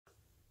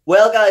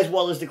Well guys,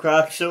 what is the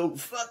crack? So,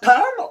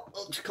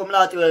 it's coming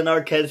at you with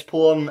another kid's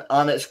poem,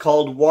 and it's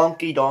called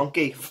Wonky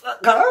Donkey.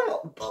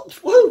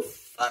 Woo,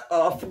 fuck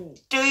off,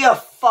 do your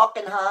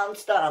fucking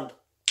handstand.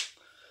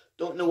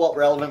 Don't know what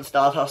relevance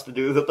that has to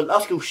do with it, but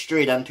let's go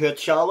straight into it,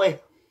 shall we?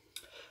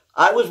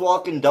 I was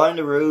walking down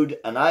the road,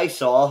 and I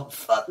saw,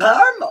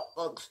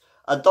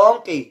 a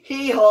donkey,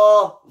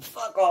 hee-haw,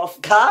 fuck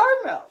off,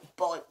 karma,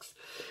 bollocks.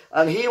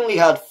 And he only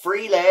had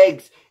 3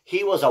 legs,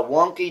 he was a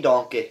wonky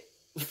donkey.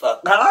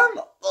 Fuck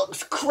karma,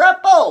 bollocks,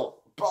 cripple,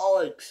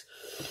 bollocks.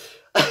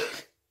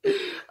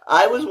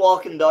 I was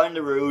walking down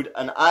the road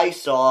and I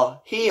saw,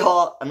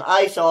 hee-haw, and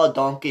I saw a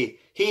donkey.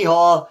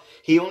 Hee-haw,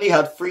 he only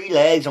had 3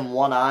 legs and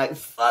 1 eye.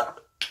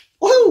 Fuck,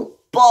 woo,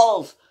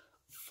 balls,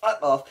 fuck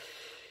off.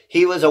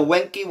 He was a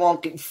winky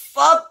wonky,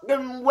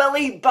 fucking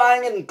willy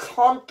banging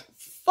cunt.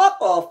 Fuck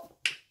off,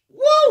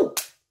 woo.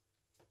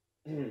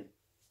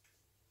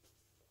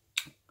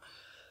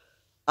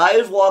 I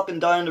was walking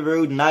down the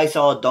road and I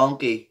saw a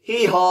donkey.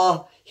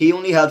 Hee-haw, he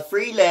only had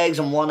 3 legs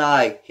and 1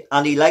 eye,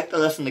 and he liked to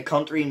listen to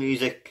country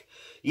music.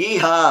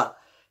 Yee-haw,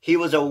 he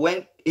was a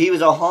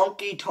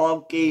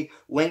honky-tonky,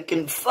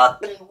 winking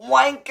fucking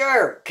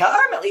wanker.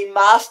 Currently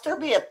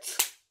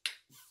masturbates.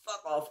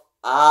 Fuck off.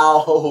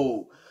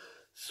 Ow.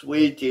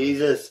 Sweet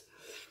Jesus.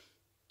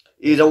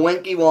 He's a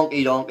winky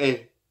wonky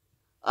donkey.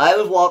 I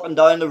was walking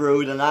down the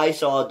road and I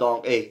saw a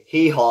donkey.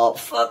 Hee-haw,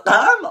 fuck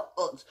karma.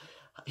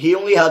 He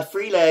only had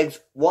 3 legs,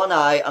 1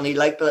 eye, and he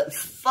liked to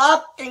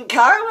fucking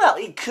caramel.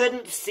 He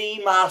couldn't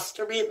see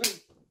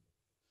masturbating.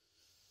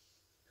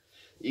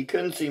 He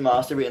couldn't see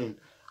masturbating.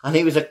 And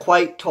he was a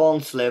quite tall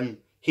and slim.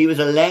 He was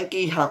a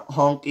lanky,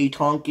 honky,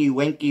 tonky,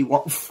 winky,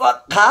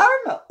 fuck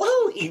caramel.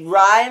 Oh, he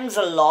rhymes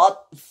a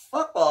lot.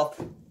 Fuck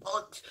off.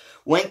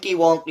 Winky,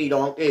 wonky,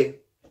 donkey.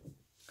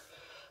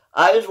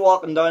 I was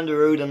walking down the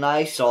road and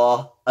I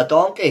saw a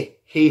donkey.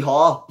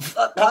 Hee-haw.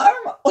 Fuck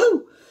caramel.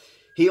 Oh.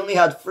 He only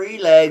had 3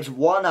 legs,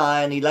 1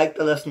 eye, and he liked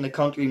to listen to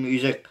country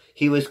music.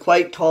 He was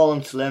quite tall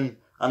and slim,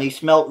 and he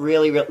smelt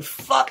really,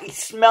 he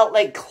smelt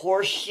like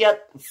horse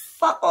shit.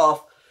 Fuck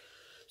off.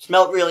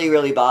 Smelt really,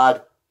 really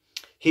bad.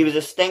 He was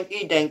a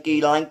stinky,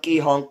 dinky, lanky,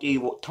 honky,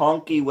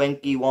 tonky,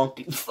 winky,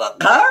 wonky, fuck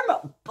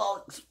karma,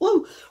 bollocks,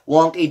 woo,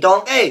 wonky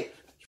donkey.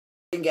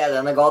 Didn't get it,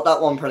 and I got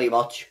that one pretty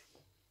much.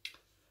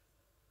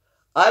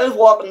 I was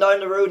walking down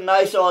the road and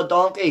I saw a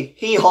donkey.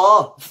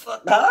 Hee-haw,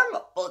 fuck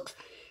karma, bollocks.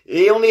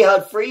 He only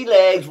had 3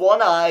 legs,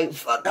 1 eye.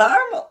 Fuck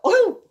karma.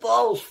 Oh,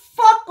 balls.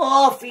 Fuck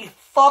off. He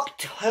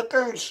fucked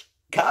hookers.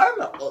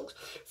 Karma.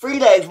 3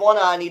 legs, 1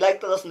 eye, and he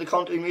liked to listen to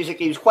country music.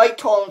 He was quite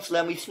tall and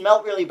slim. He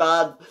smelled really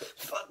bad.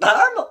 Fuck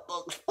karma.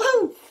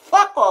 Oh,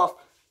 fuck off.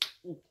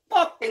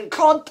 Fucking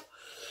cunt.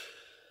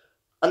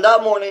 And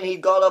that morning he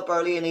got up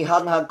early and he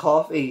hadn't had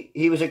coffee.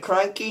 He was a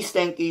cranky,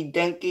 stinky,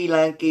 dinky,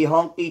 lanky,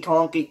 honky,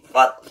 tonky.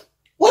 Fuck.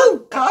 Whoa,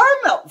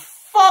 karma.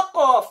 Fuck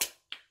off.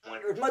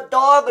 My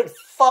dog would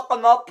fuck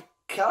him up.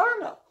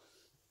 Karma.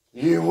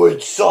 You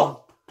would, son.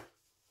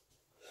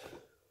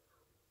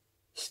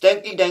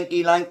 Stinky,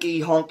 dinky,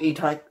 lanky, honky,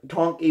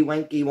 tonky,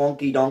 winky,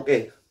 wonky,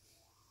 donkey.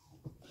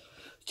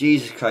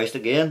 Jesus Christ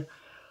again.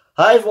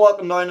 I was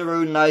walking down the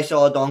road and I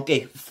saw a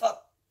donkey.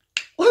 Fuck.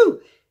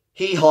 Woo.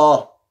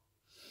 Hee-haw.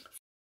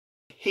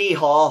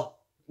 Hee-haw.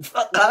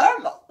 Fuck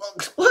karma.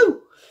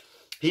 Woo.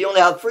 He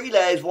only had 3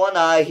 legs, 1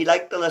 eye. He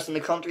liked to listen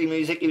to country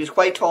music. He was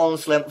quite tall and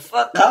slim.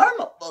 Fuck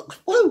karma.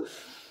 Woo.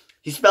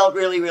 He smelled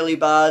really, really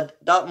bad.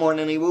 That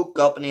morning he woke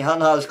up and he hadn't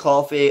had his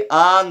coffee.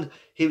 And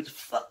he was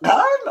fuck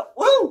karma.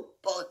 Woo.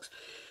 Bollocks.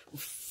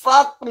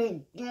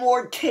 Fucking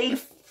more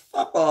teeth.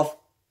 Fuck off.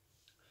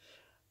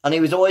 And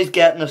he was always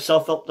getting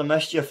himself up to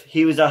mischief.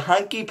 He was a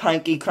hanky,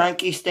 panky,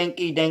 cranky,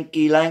 stinky,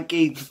 dinky,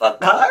 lanky.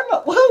 Fuck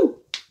karma.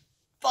 Woo.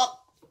 Fuck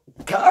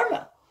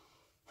karma.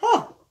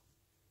 Huh.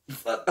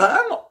 Fuck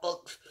karma.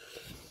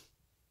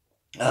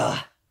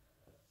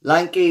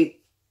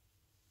 Lanky,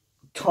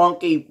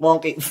 tonky,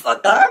 wonky,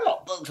 fuck karma,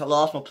 bugs, I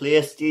lost my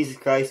place, Jesus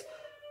Christ.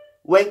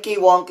 Winky,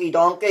 wonky,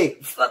 donkey,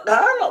 fuck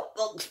karma,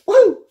 bugs,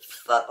 woo,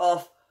 fuck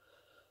off.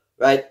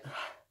 Right,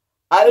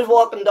 I was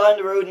walking down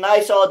the road and I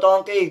saw a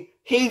donkey,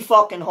 he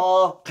fucking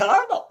haw,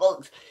 karma,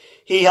 bugs.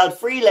 He had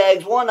 3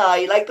 legs, 1 eye,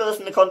 he liked to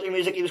listen to country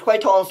music, he was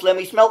quite tall and slim,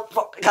 he smelled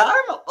fucking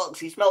karma, bugs.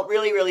 He smelled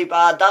really, really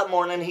bad. That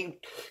morning he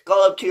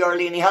got up too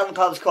early and he hadn't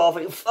had his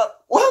coffee,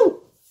 fuck, woo.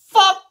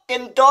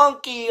 Fucking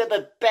donkey with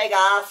a big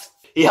ass.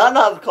 He hadn't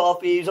had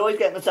coffee, he was always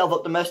getting himself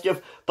up to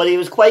mischief, but he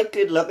was quite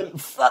good looking.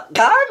 Fuck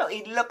karma,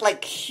 he looked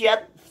like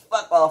shit.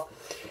 Fuck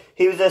off.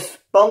 He was a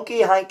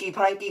spunky, hanky,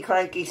 panky,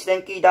 cranky,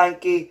 stinky,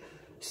 danky,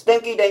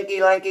 stinky, dinky,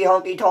 lanky,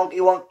 honky, tonky,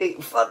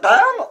 wonky. Fuck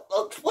karma.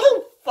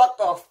 Woo, fuck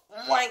off.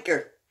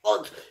 Wanker.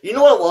 You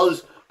know what it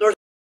was? There was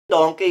a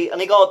donkey and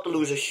he got up to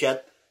lose his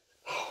shit.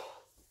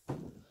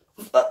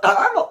 Fuck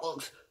karma.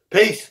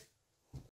 Peace.